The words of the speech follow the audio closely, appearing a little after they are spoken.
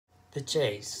The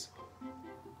chase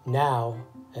now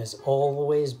has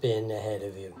always been ahead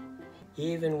of you,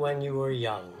 even when you were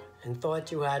young and thought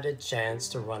you had a chance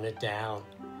to run it down,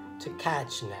 to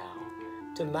catch now,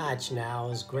 to match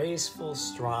now's graceful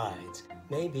strides,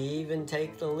 maybe even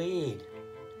take the lead.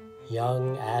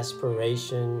 Young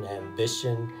aspiration,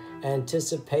 ambition,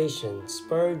 anticipation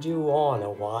spurred you on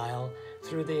a while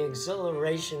through the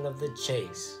exhilaration of the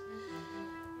chase.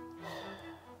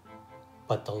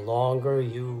 But the longer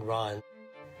you run,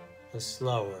 the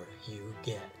slower you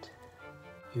get.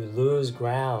 You lose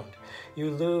ground.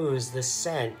 You lose the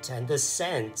scent and the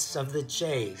sense of the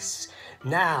chase.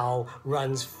 Now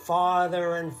runs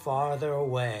farther and farther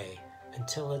away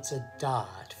until it's a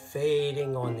dot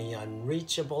fading on the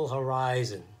unreachable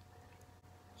horizon.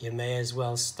 You may as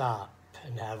well stop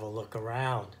and have a look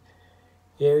around.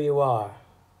 Here you are,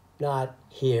 not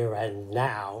here and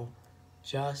now,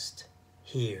 just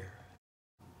here.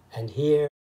 And here,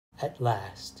 at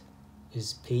last,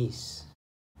 is peace.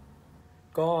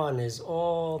 Gone is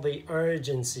all the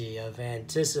urgency of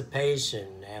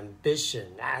anticipation, ambition,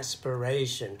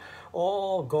 aspiration,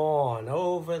 all gone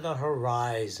over the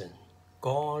horizon,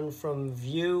 gone from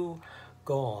view,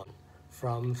 gone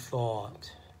from thought,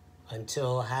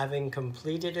 until having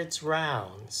completed its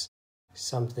rounds,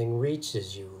 something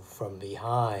reaches you from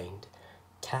behind,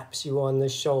 taps you on the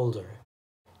shoulder,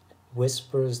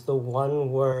 whispers the one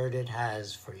word it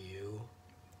has for you.